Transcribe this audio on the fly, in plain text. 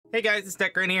Hey guys, it's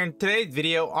Tech here. In today's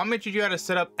video, I'm going to teach you how to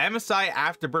set up MSI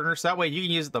Afterburner so that way you can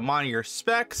use it to monitor your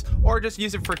specs or just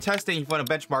use it for testing if you want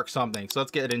to benchmark something. So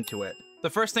let's get into it. The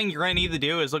first thing you're going to need to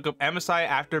do is look up MSI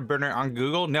Afterburner on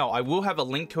Google. Now, I will have a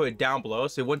link to it down below.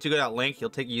 So once you go to that link, you'll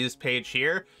take you to this page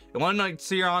here. And when you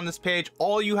see you're on this page,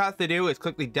 all you have to do is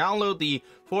quickly download the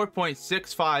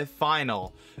 4.65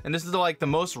 final. And this is like the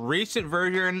most recent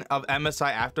version of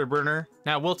MSI Afterburner.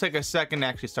 Now, it will take a second to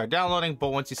actually start downloading, but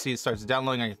once you see it starts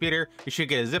downloading on your computer, you should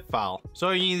get a zip file. So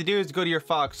all you need to do is go to your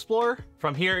file explorer.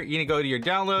 From here, you need to go to your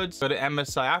downloads, go to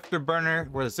MSI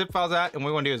Afterburner, where the zip file's at, and what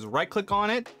we want to do is right click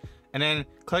on it, and then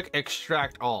click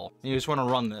extract all. You just want to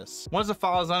run this. Once the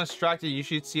file is unextracted, you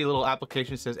should see a little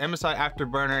application that says MSI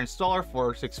Afterburner installer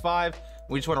 465.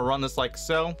 We just want to run this like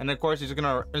so. And of course, you're just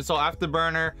going to install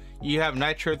Afterburner. You have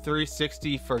Nitro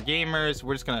 360 for gamers.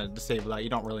 We're just going to disable that. You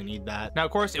don't really need that. Now,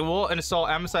 of course, it will install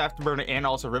MSI Afterburner and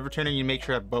also River Tuner. You make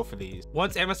sure you have both of these.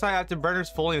 Once MSI Afterburner is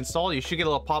fully installed, you should get a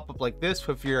little pop-up like this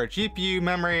with your GPU,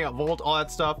 memory, volt, all that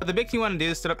stuff. But the big thing you want to do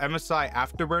to set up MSI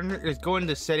Afterburner is go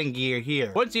into setting gear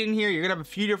here. Once you're in here, you're going to have a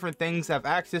few different things to have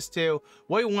access to.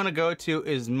 What you want to go to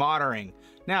is monitoring.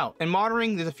 Now, in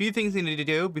monitoring, there's a few things you need to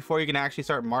do before you can actually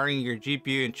start monitoring your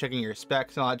GPU and checking your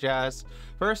specs and all that jazz.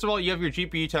 First of all, you have your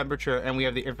GPU temperature and we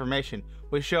have the information.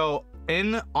 We show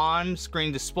in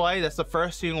on-screen display. That's the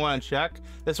first thing you want to check.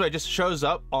 This way it just shows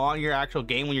up on your actual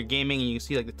game when you're gaming and you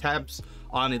see like the tabs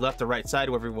on the left or right side,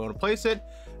 wherever you want to place it.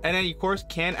 And then you, of course,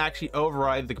 can actually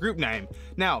override the group name.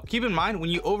 Now, keep in mind, when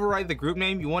you override the group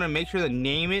name, you want to make sure to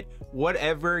name it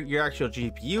whatever your actual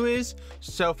GPU is.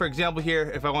 So, for example,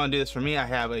 here, if I want to do this for me, I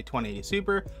have a 2080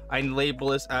 Super. I label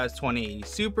this as 2080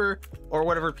 Super or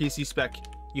whatever PC spec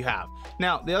you have.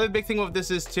 Now, the other big thing with this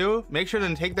is too, make sure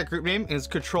to take that group name and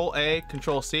Control A,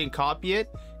 Control C, and copy it,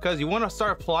 because you want to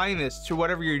start applying this to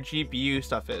whatever your GPU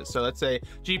stuff is. So let's say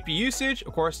GPU usage,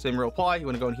 of course, same rule apply. You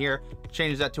want to go in here,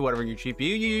 change that to whatever your GPU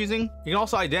you're using. You can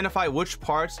also identify which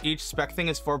parts each spec thing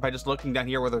is for by just looking down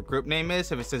here where the group name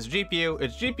is. If it says GPU,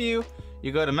 it's GPU.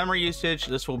 You go to memory usage,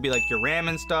 this will be like your RAM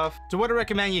and stuff. So what I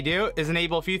recommend you do is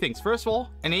enable a few things. First of all,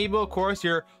 enable, of course,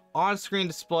 your on-screen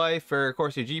display for, of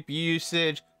course, your GPU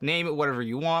usage. Name it whatever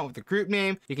you want with the group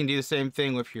name. You can do the same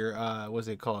thing with your what's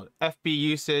it called, FB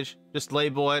usage. Just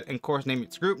label it and, of course, name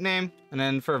its group name. And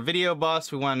then for video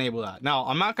bus, we want to enable that. Now,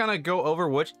 I'm not gonna go over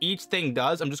which each thing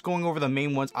does. I'm just going over the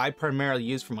main ones I primarily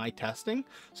use for my testing,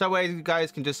 so that way you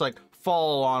guys can just like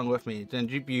follow along with me. Then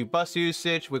GPU bus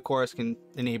usage, we of course can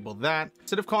enable that.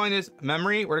 Instead of calling this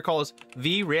memory, we're gonna call this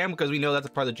VRAM because we know that's a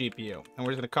part of the GPU. And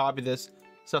we're just gonna copy this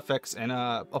suffix and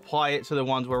apply it to the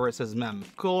ones where it says mem.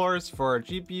 Cores for our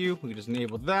GPU, we can just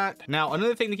enable that. Now,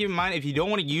 another thing to keep in mind, if you don't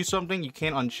want to use something, you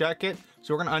can uncheck it.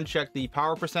 So we're going to uncheck the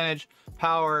power percentage,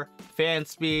 power, fan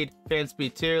speed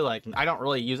 2. Like, I don't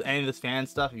really use any of this fan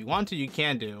stuff. If you want to, you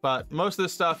can do, but most of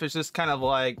this stuff is just kind of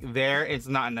like there. It's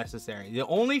not necessary. The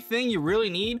only thing you really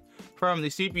need from the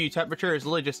CPU temperature is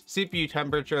really just CPU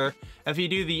temperature. If you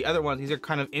do the other ones, these are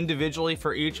kind of individually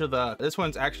for each of the, this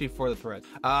one's actually for the thread.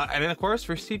 And then of course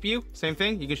for CPU, same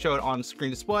thing. You can show it on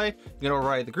screen display. You can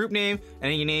override the group name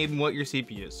and then you name what your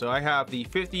CPU is. So I have the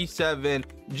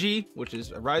 57G, which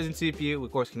is a Ryzen CPU. We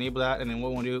of course can enable that, and then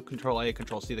what we'll do, Control A,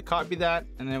 Control C to copy that,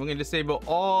 and then we're going to disable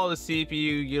all the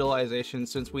CPU utilization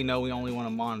since we know we only want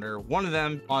to monitor one of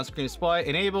them. On screen display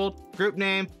enabled, group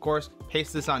name, of course,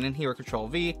 paste this on in here, Control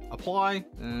V, apply,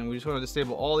 and we just want to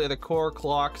disable all the other core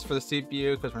clocks for the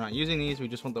CPU because we're not using these. We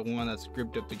just want the one that's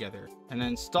grouped up together. And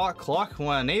then stock clock, we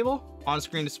want to enable on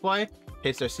screen display,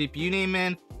 paste our CPU name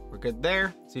in. We're good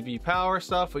there. CPU power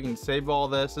stuff, we can disable all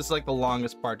this. This is like the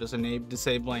longest part, just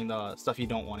disabling the stuff you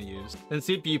don't want to use. Then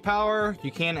CPU power,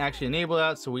 you can actually enable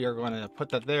that, so we are going to put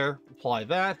that there, apply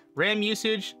that. RAM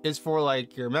usage is for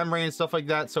like your memory and stuff like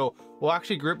that, so we'll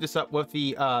actually group this up with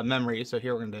the memory. So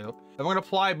here we're gonna do, and we're gonna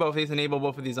apply both of these, enable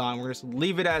both of these on. We're just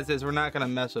leave it as is, we're not gonna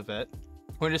mess with it.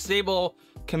 We're gonna disable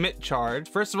commit charge.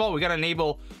 First of all, we gotta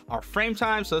enable our frame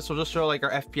time, so this will just show like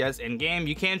our FPS in game.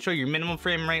 You can show your minimum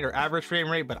frame rate or average frame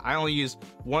rate, but I only use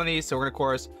one of these, so we're gonna of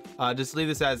course just leave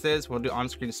this as is. We'll do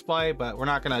on-screen display, but we're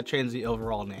not gonna change the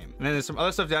overall name. And then there's some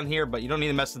other stuff down here, but you don't need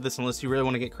to mess with this unless you really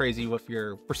want to get crazy with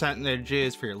your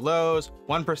percentages for your lows.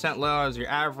 1% low is your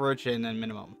average, and then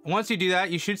minimum. And once you do that,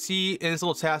 you should see in this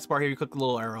little taskbar here, you click the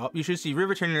little arrow up, you should see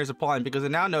River Tuner is applying, because it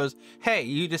now knows, hey,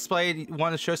 you displayed, you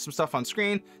want to show some stuff on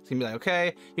screen. It's gonna be like,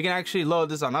 okay, you can actually load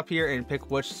this on up here and pick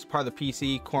which part of the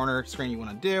PC corner screen you want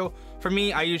to do. For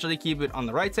me, I usually keep it on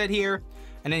the right side here.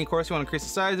 And then of course you want to increase the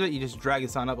size of it, you just drag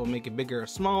this on up, will make it bigger or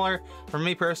smaller. For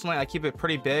me personally, I keep it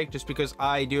pretty big just because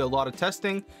I do a lot of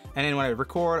testing, and then when I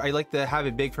record, I like to have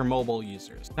it big for mobile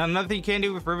users. Now another thing you can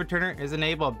do with Ribbon Turner is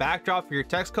enable a backdrop for your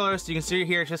text color. So you can see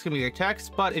here it's just gonna be your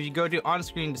text, but if you go to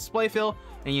on-screen display fill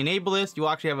and you enable this, you will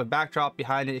actually have a backdrop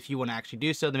behind it if you want to actually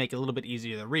do so to make it a little bit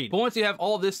easier to read. But once you have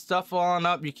all this stuff on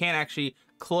up, you can actually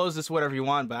close this whatever you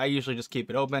want, but I usually just keep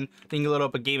it open. Then you load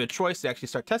up a game of choice to actually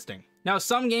start testing. Now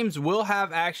some games will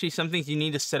have actually some things you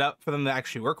need to set up for them to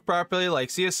actually work properly, like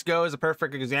CSGO is a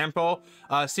perfect example.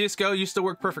 CSGO used to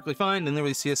work perfectly fine, then there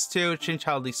was CS2, change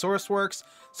how the source works.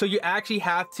 So you actually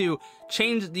have to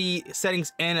change the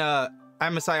settings in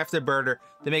MSI Afterburner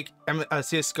to make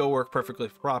CSGO work perfectly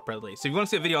properly. So if you want to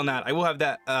see a video on that, I will have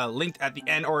that linked at the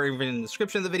end or even in the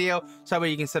description of the video, so that way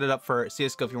you can set it up for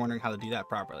CSGO if you're wondering how to do that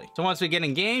properly. So once we get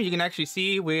in game, you can actually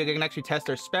see, we can actually test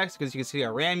our specs, because you can see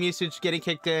our RAM usage getting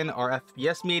kicked in, our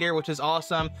FPS meter, which is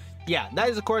awesome. Yeah, that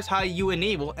is of course how you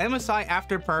enable MSI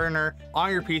Afterburner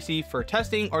on your PC for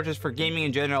testing or just for gaming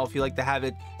in general if you like to have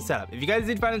it set up. If you guys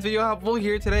did find this video helpful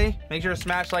here today, make sure to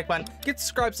smash the like button, get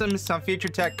subscribed to some future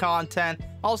tech content.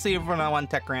 I'll see you for another one.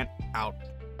 Tech Rant out.